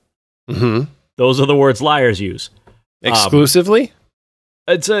cake. Mm-hmm. Those are the words liars use. Exclusively?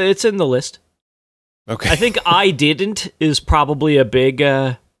 It's in the list. Okay. I think I didn't is probably a big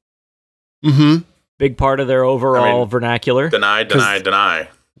big part of their overall vernacular. Deny.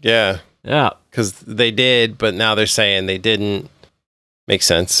 Yeah. Yeah. Because they did, but now they're saying they didn't. Makes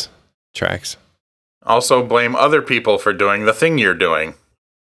sense. Tracks. Also blame other people for doing the thing you're doing.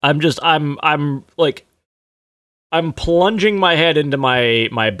 I'm plunging my head into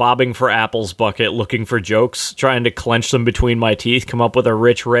my bobbing for apples bucket, looking for jokes, trying to clench them between my teeth, come up with a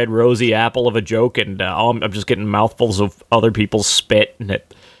rich, red, rosy apple of a joke, and I'm just getting mouthfuls of other people's spit, and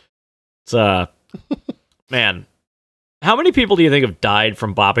it's man, how many people do you think have died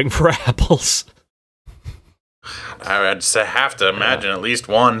from bobbing for apples? I would have to imagine at least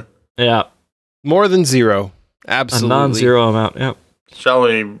one. Yeah. More than zero. Absolutely. A non-zero amount, yeah. Shall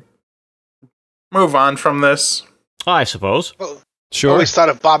we move on from this? I suppose. Well, Sure. I always thought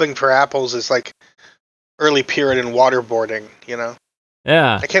of bobbing for apples as like early period in waterboarding, you know?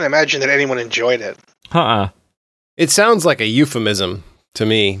 Yeah. I can't imagine that anyone enjoyed it. It sounds like a euphemism to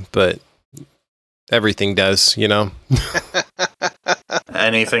me, but everything does, you know?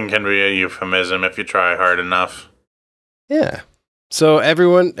 Anything can be a euphemism if you try hard enough. Yeah. So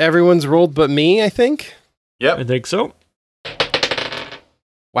everyone's rolled but me, I think? Yep. I think so.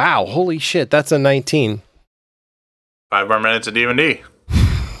 Wow, holy shit, that's a 19. 5 more minutes of D&D.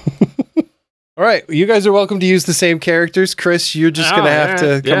 All right, you guys are welcome to use the same characters. Chris, you're just going to have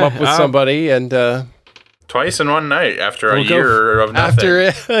to come up with somebody and... Twice in one night after a year of nothing.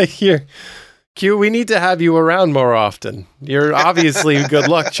 After a year. Q, we need to have you around more often. You're obviously a good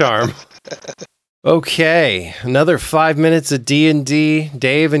luck charm. Okay, another 5 minutes of D&D.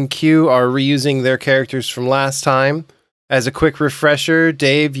 Dave and Q are reusing their characters from last time. As a quick refresher,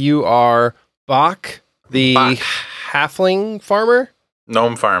 Dave, you are Bach, the halfling farmer?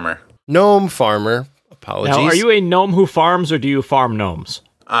 Gnome farmer. Apologies. Now, are you a gnome who farms, or do you farm gnomes?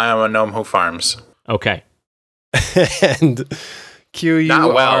 I am a gnome who farms. Okay. And Q, you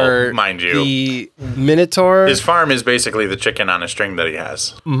Not well, are mind you. the Minotaur. His farm is basically the chicken on a string that he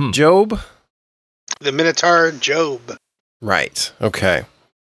has. Mm-hmm. Job? The Minotaur Job. Right, okay.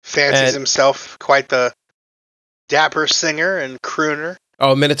 Fancies himself quite the dapper singer and crooner.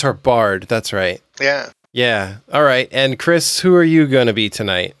 Oh, Minotaur Bard, that's right. Yeah. Yeah, all right. And Chris, who are you going to be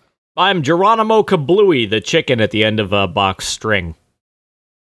tonight? I'm Geronimo Kablooey, the chicken at the end of a box string.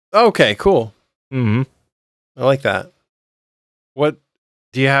 Okay, cool. Mm-hmm. I like that. What,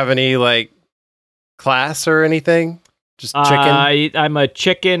 do you have any, like, class or anything? Just chicken? I'm a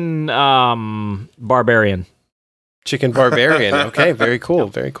chicken barbarian. Chicken barbarian. Okay, very cool,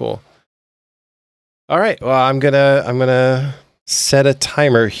 very cool. All right, well, I'm gonna set a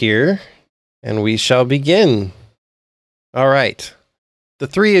timer here, and we shall begin. All right. The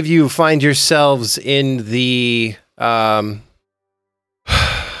three of you find yourselves in the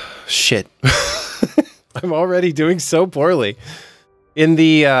shit. I'm already doing so poorly. In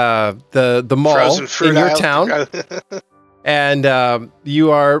the mall in your town. And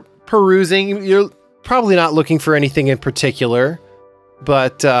you are perusing. You're probably not looking for anything in particular,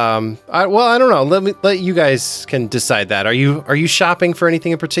 but I don't know. Let you guys can decide that. Are you shopping for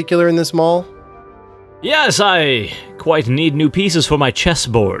anything in particular in this mall? Yes, I quite need new pieces for my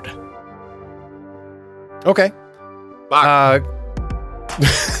chessboard. Okay.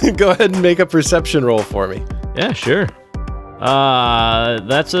 Go ahead and make a perception roll for me. Yeah, sure.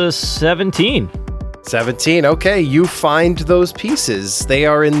 That's a 17. 17. Okay, you find those pieces. They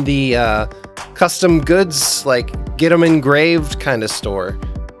are in the custom goods, like get them engraved kind of store.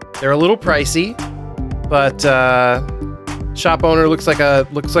 They're a little pricey, but shop owner looks like a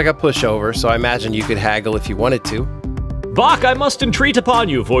pushover, so I imagine you could haggle if you wanted to. Bach, I must entreat upon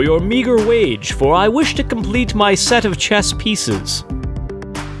you for your meager wage, for I wish to complete my set of chess pieces.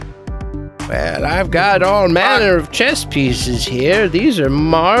 Well, I've got all manner of chess pieces here. These are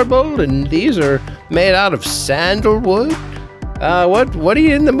marble, and these are made out of sandalwood. What are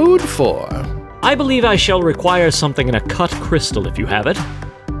you in the mood for? I believe I shall require something in a cut crystal, if you have it.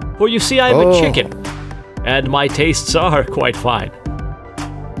 For you see, I am a chicken, and my tastes are quite fine.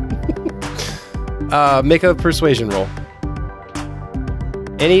 Make a persuasion roll.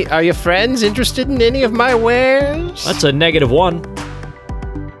 Are your friends interested in any of my wares? That's a -1.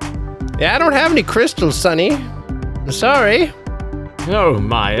 Yeah, I don't have any crystals, Sonny. I'm sorry. Oh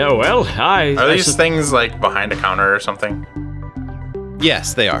my, oh well, Are these things like behind a counter or something?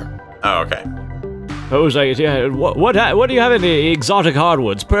 Yes, they are. Oh, okay. Yeah, what do you have in the exotic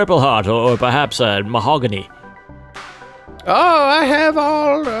hardwoods? Purple heart or perhaps mahogany? Oh,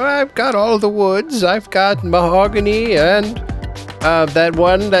 I've got all the woods. I've got mahogany and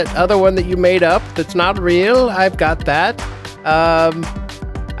that other one that you made up that's not real. I've got that.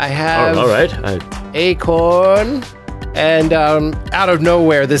 I have all right. acorn, and out of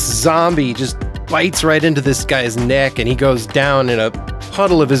nowhere, this zombie just bites right into this guy's neck, and he goes down in a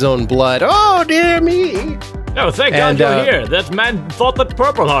puddle of his own blood. Oh, dear me. Oh, thank God you're here. That man thought that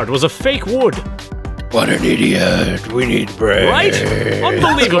Purple Heart was a fake wood. What an idiot. We need bread. Right?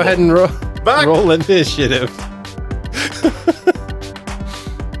 Unbelievable. Go ahead and roll initiative.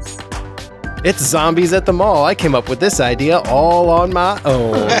 It's zombies at the mall. I came up with this idea all on my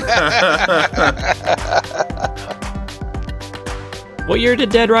own. What year did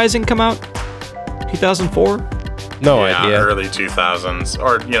Dead Rising come out? 2004? No idea. Early 2000s.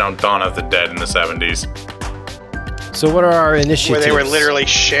 Or, Dawn of the Dead in the 70s. So what are our initiatives? Where they were literally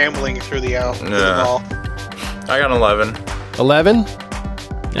shambling through the mall. I got 11. 11?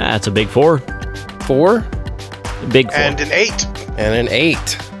 That's a big 4. 4? A big 4. And an 8. And an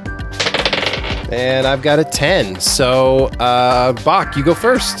 8. And I've got a 10. So, Bach, you go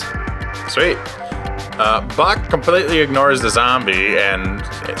first. Sweet. Bach completely ignores the zombie and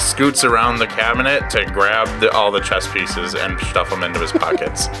scoots around the cabinet to grab all the chess pieces and stuff them into his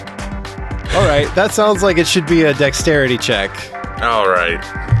pockets. All right, that sounds like it should be a dexterity check. All right.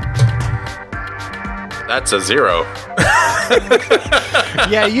 That's a 0.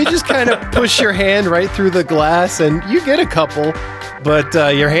 Yeah, you just kind of push your hand right through the glass and you get a couple, but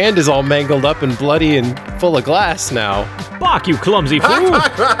your hand is all mangled up and bloody and full of glass now. Bach, you clumsy fool!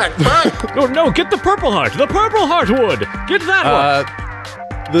 No, get the Purple Heart! The Purple Heart wood! Get that one!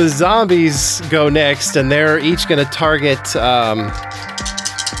 The zombies go next, and they're each going to target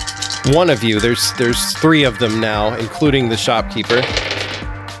one of you. There's 3 of them now, including the shopkeeper.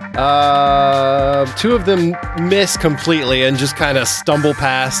 2 of them miss completely and just kind of stumble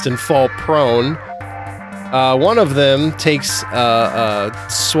past and fall prone. One of them takes a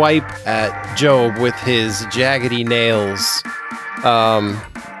swipe at Job with his jaggedy nails.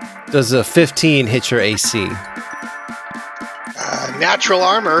 Does a 15 hit your AC? Natural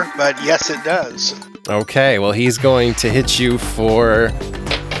armor, but yes, it does. Okay, well, he's going to hit you for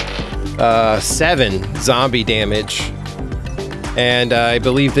 7 zombie damage. And I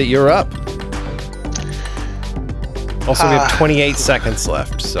believe that you're up. Also, we have 28 seconds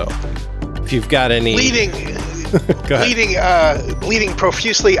left, so if you've got any... Bleeding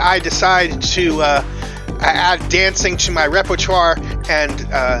profusely, I decide to add dancing to my repertoire and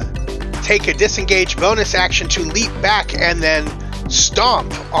take a disengage bonus action to leap back and then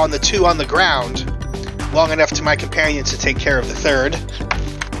stomp on the 2 on the ground long enough to my companion to take care of the 3rd.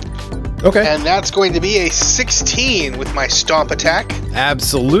 Okay. And that's going to be a 16 with my stomp attack.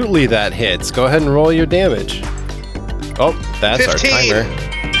 Absolutely, that hits. Go ahead and roll your damage. Oh, that's 15. Our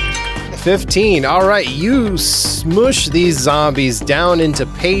timer. 15. All right, you smush these zombies down into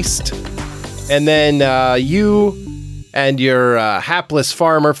paste, and then you and your hapless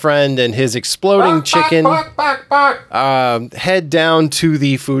farmer friend and his exploding chicken head down to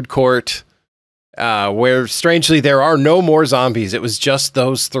the food court, where strangely there are no more zombies. It was just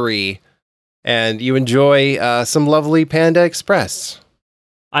those 3. And you enjoy some lovely Panda Express.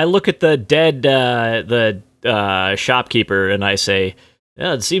 I look at the dead shopkeeper and I say,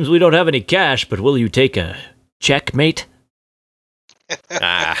 "Yeah, it seems we don't have any cash, but will you take a checkmate?"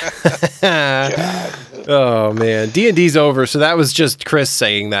 Oh man, D&D's over, so that was just Chris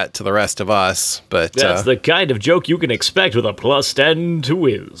saying that to the rest of us. But that's the kind of joke you can expect with a +10 to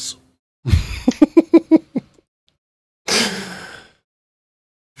whiz.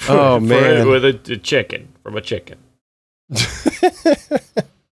 Oh man, with a chicken from a chicken.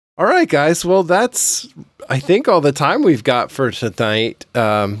 All right, guys. Well, that's, I think, all the time we've got for tonight.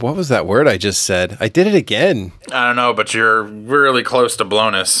 What was that word I just said? I did it again. I don't know, but you're really close to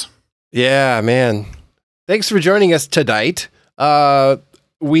blownness. Yeah, man. Thanks for joining us tonight.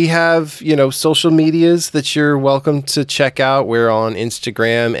 We have, social medias that you're welcome to check out. We're on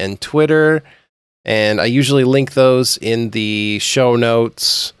Instagram and Twitter, and I usually link those in the show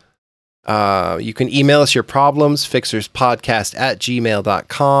notes. You can email us your problems,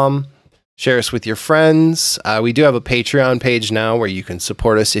 fixerspodcast@gmail.com. Share us with your friends. We do have a Patreon page now where you can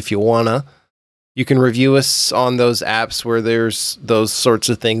support us if you wanna. You can review us on those apps where there's those sorts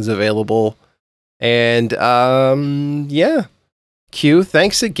of things available. And yeah. Q,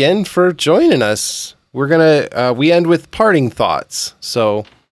 thanks again for joining us. we end with parting thoughts. So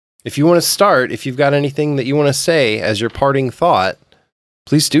if you want to start, if you've got anything that you want to say as your parting thought,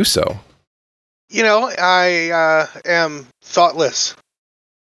 please do so. I am thoughtless.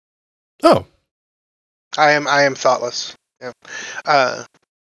 Oh. I am thoughtless. Yeah.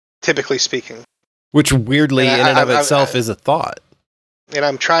 Typically speaking. Which weirdly in and of itself is a thought. And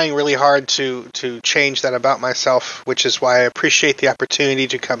I'm trying really hard to change that about myself, which is why I appreciate the opportunity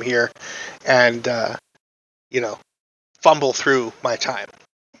to come here and, fumble through my time.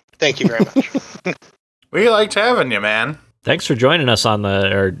 Thank you very much. We liked having you, man. Thanks for joining us on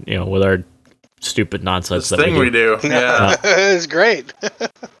with our stupid nonsense this thing we do. Yeah. It's great.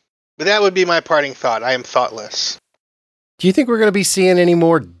 But that would be my parting thought. I am thoughtless. Do you think we're going to be seeing any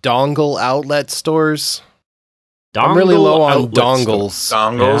more dongle outlet stores? I'm Dongle really low on outlet dongles.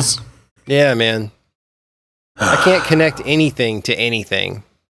 Dongles? Yeah, man. I can't connect anything to anything.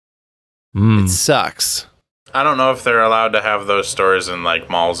 It sucks. I don't know if they're allowed to have those stores in like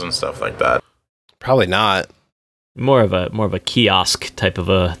malls and stuff like that. Probably not. More of a kiosk type of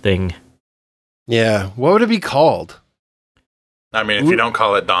a thing. Yeah. What would it be called? I mean, if you don't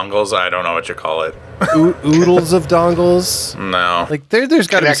call it dongles, I don't know what you call it. Oodles of dongles? No. Like there's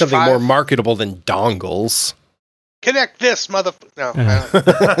got to be something 5? more marketable than dongles. Connect this, No.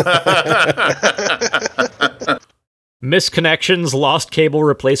 Misconnections Lost Cable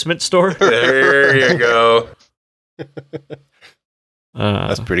Replacement Store. There you go.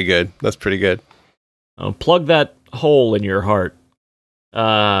 That's pretty good. Plug that hole in your heart.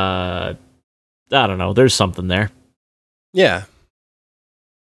 I don't know. There's something there. Yeah.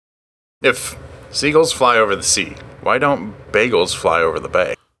 If seagulls fly over the sea, why don't bagels fly over the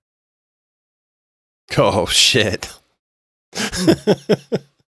bay? Oh, shit.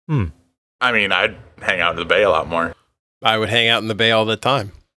 I mean, I'd hang out in the bay a lot more. I would hang out in the bay all the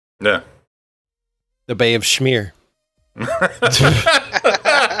time. Yeah. The Bay of Schmear.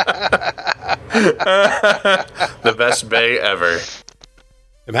 The best bay ever.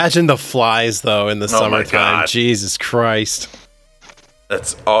 Imagine the flies, though, in the Oh my summertime. God. Jesus Christ.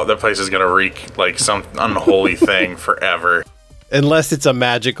 That's all. The place is gonna reek like some unholy thing forever. Unless it's a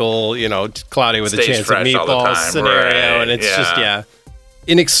magical, cloudy with a Stays chance of fresh all the meatballs time, scenario, right, and it's yeah. just,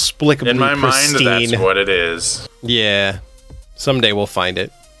 inexplicably In my pristine. mind, that's what it is. Yeah. Someday we'll find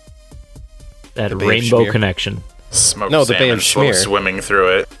it. That The Bay of rainbow Schmear. connection. Smoked No, the Bay of salmon Schmear. swimming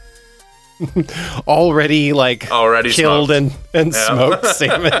through it. Already killed smoked. and Yeah. smoked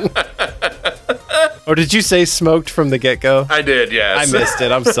salmon. Or did you say smoked from the get-go? I did, yes. I missed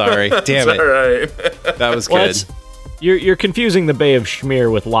it. I'm sorry. Damn It's it. all right. That was Well, good. you're confusing the Bay of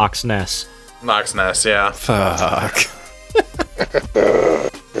Schmear with Loch's Ness. Loch's Ness, yeah. Fuck.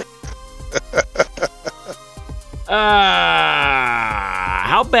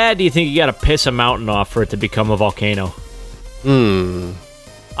 How bad do you think you gotta piss a mountain off for it to become a volcano?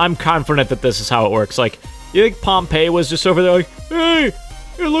 I'm confident that this is how it works. Like, you think Pompeii was just over there like, hey,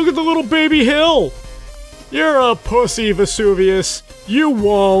 look at the little baby hill. You're a pussy, Vesuvius. You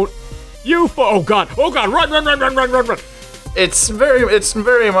won't. Oh god, run. It's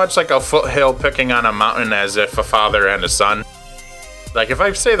very much like a foothill picking on a mountain as if a father and a son. Like, if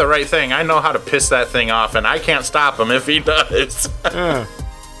I say the right thing, I know how to piss that thing off, and I can't stop him if he does.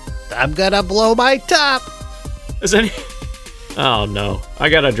 I'm gonna blow my top. Is any... Oh no, I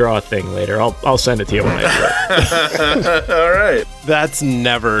gotta draw a thing later. I'll send it to you when I do it. All right. That's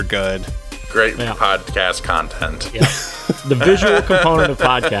never good. Great Yeah. podcast content. Yeah. The visual component of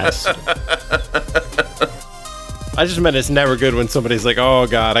podcasts. I just meant it's never good when somebody's like, oh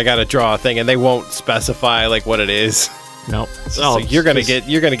god, I gotta draw a thing, and they won't specify like what it is. Nope. So you're gonna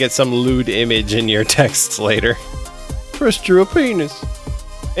get some lewd image in your texts later. First drew a penis.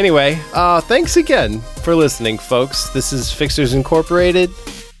 Anyway, thanks again for listening, folks. This is Fixers Incorporated.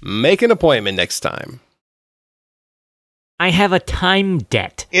 Make an appointment next time. I have a time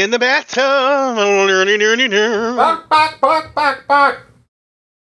debt. In the bathtub. Bark, bark, bark, bark, bark.